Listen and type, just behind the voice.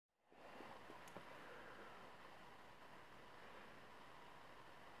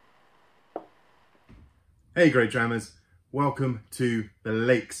Hey GreatDrams, welcome to the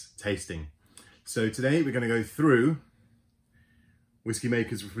Lakes tasting. So today we're going to go through Whiskey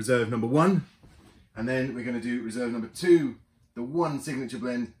Maker's Reserve number 1, and then we're going to do Reserve number 2, the 1 signature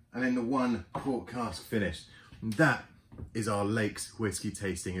blend, and then the 1 port cask finish. And that is our Lakes whiskey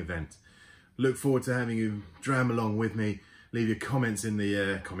tasting event. Look forward to having you dram along with me. Leave your comments in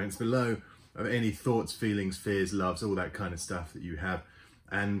the comments below of any thoughts, feelings, fears, loves, all that kind of stuff that you have.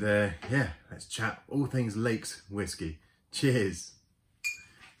 And yeah, let's chat all things Lakes whiskey. Cheers.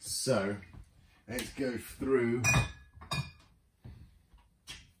 So let's go through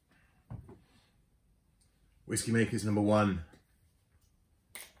Whiskey Maker's number 1.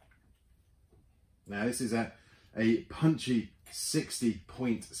 Now this is at a punchy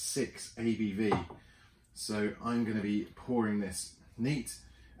 60.6 ABV. So I'm going to be pouring this neat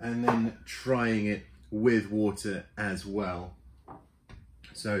and then trying it with water as well.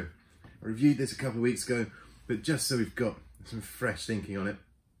 So I reviewed this a couple of weeks ago, but just so we've got some fresh thinking on it.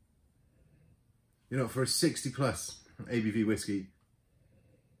 You know, for a 60 plus ABV whiskey,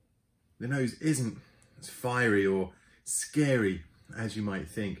 the nose isn't as fiery or scary as you might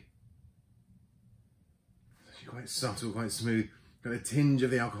think. It's actually quite subtle, quite smooth. Got a tinge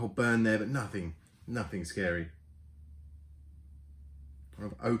of the alcohol burn there, but nothing scary. A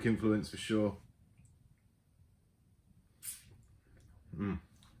lot of oak influence for sure. On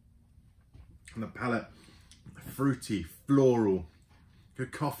the palate, fruity, floral,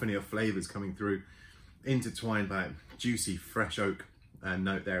 cacophony of flavours coming through, intertwined by a juicy, fresh oak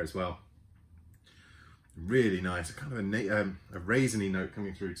note there as well. Really nice, a kind of a raisiny note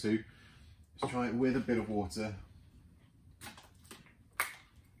coming through too. Let's try it with a bit of water.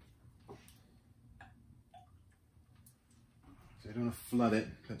 So I don't want to flood it,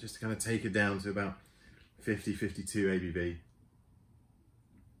 but just to kind of take it down to about 50, 52 ABV.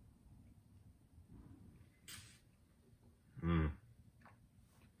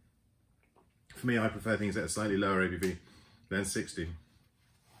 For me, I prefer things at a slightly lower ABV than 60,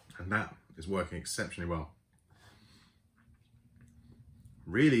 and that is working exceptionally well.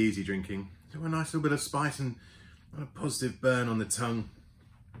 Really easy drinking. So a nice little bit of spice and a positive burn on the tongue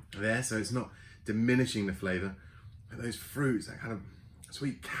there, so it's not diminishing the flavour. But those fruits, that kind of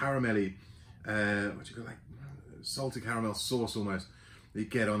sweet caramelly, what you call, like salted caramel sauce almost, that you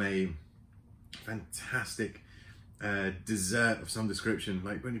get on a fantastic dessert of some description,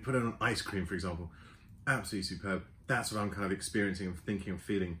 like when you put it on ice cream, for example. Absolutely superb. That's what I'm kind of experiencing and thinking and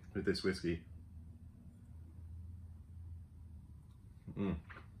feeling with this whiskey.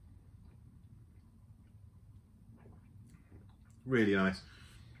 Really nice.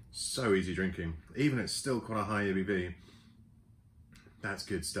 So easy drinking. Even it's still quite a high ABV. That's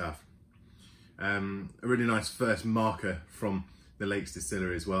good stuff. A really nice first marker from the Lakes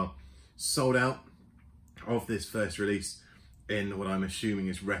Distillery as well. Sold out of this first release in what I'm assuming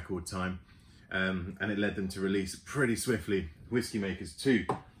is record time, and it led them to release pretty swiftly Whiskey Makers 2,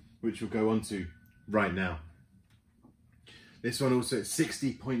 which we'll go on to right now. This one also at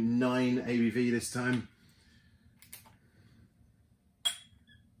 60.9 ABV this time.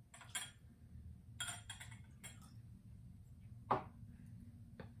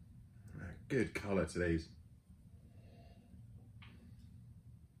 Good colour to these.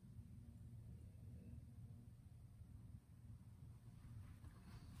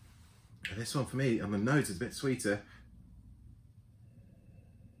 This one for me, on the nose, is a bit sweeter.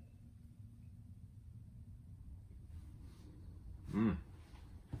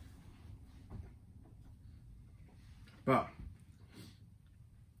 But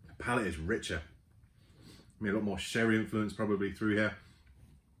the palate is richer. I mean, a lot more sherry influence probably through here.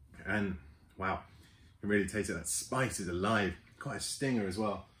 And wow, you can really taste it. That spice is alive. Quite a stinger as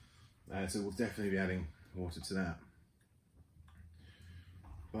well. So we'll definitely be adding water to that.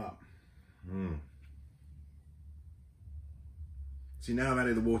 But see, now I've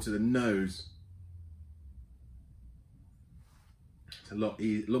added the water to the nose. It's a lot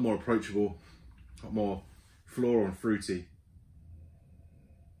more approachable, a lot more floral and fruity.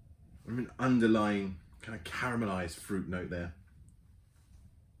 I mean, underlying kind of caramelized fruit note there.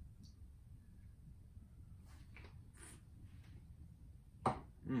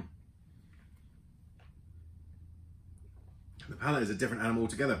 The palate is a different animal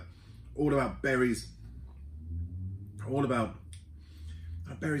altogether. All about berries, all about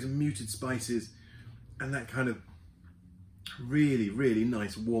berries and muted spices, and that kind of really, really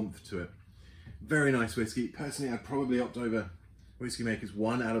nice warmth to it. Very nice whiskey. Personally, I'd probably opt over Whiskey Maker's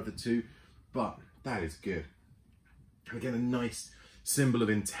 1 out of the 2, but that is good. And again, a nice symbol of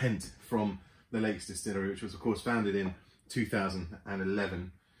intent from the Lakes Distillery, which was of course founded in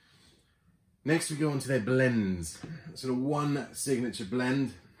 2011. Next we go on to their blends. Sort of one signature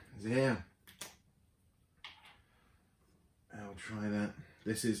blend is here. I'll try that.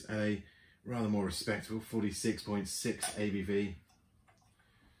 This is a rather more respectable 46.6 ABV.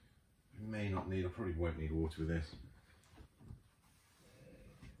 May not need, I probably won't need water with this.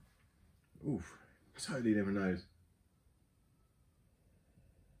 Oof, totally different nose.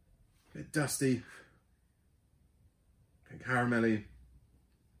 A bit dusty, a bit caramelly.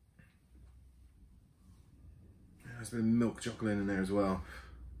 There's a bit of milk chocolate in there as well.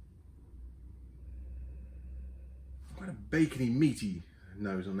 Quite a bacony, meaty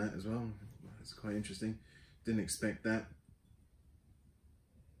nose on that as well. That's quite interesting. Didn't expect that.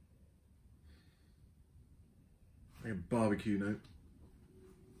 Like a barbecue note.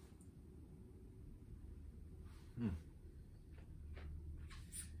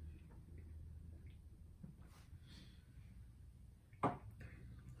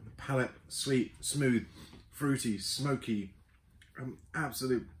 The palate, sweet, smooth, fruity, smoky,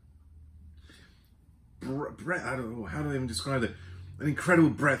 absolute breadth. I don't know how do I even describe it. An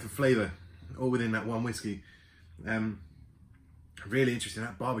incredible breadth of flavour, all within that one whiskey. Really interesting.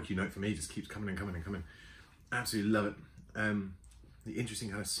 That barbecue note for me just keeps coming and coming and coming. Absolutely love it. The interesting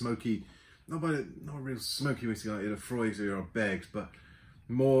kind of smoky, not a real smoky whiskey like a Freud's or a Begg's, but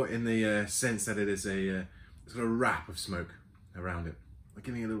more in the sense that it is a sort of wrap of smoke around it, like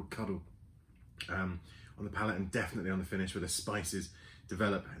giving it a little cuddle on the palate, and definitely on the finish where the spices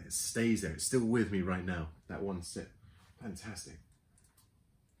develop and it stays there. It's still with me right now, that one sip. Fantastic.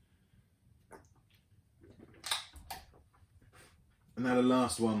 And now the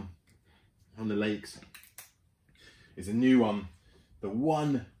last one on the Lakes is a new one, the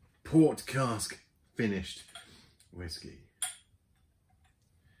one port cask finished whiskey.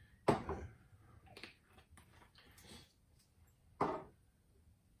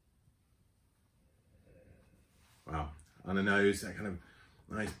 Wow, on the nose, that kind of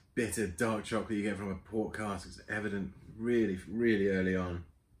nice bitter dark chocolate you get from a port cask is evident really, really early on.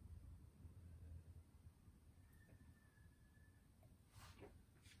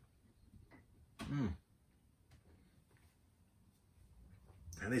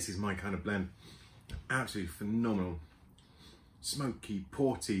 And this is my kind of blend. Absolutely phenomenal. Smoky,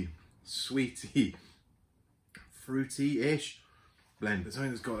 porty, sweety, fruity-ish blend, but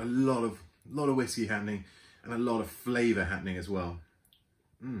something that's got a lot of whiskey happening and a lot of flavour happening as well.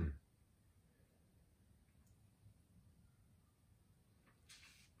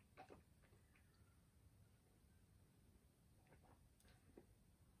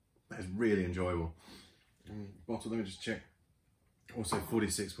 That's really enjoyable. Bottle, let me just check. Also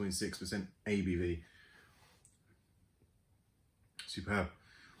 46.6% ABV. Superb.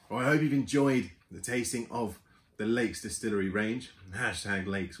 Well, I hope you've enjoyed the tasting of the Lakes Distillery range. Hashtag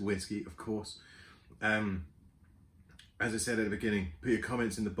Lakes Whiskey, of course. As I said at the beginning, put your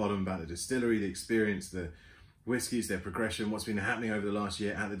comments in the bottom about the distillery, the experience, the whiskies, their progression, what's been happening over the last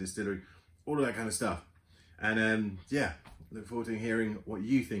year at the distillery, all of that kind of stuff. And yeah, look forward to hearing what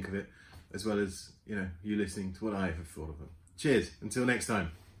you think of it, as well as, you know, you listening to what I have thought of them. Cheers, until next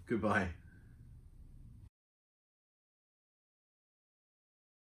time, goodbye.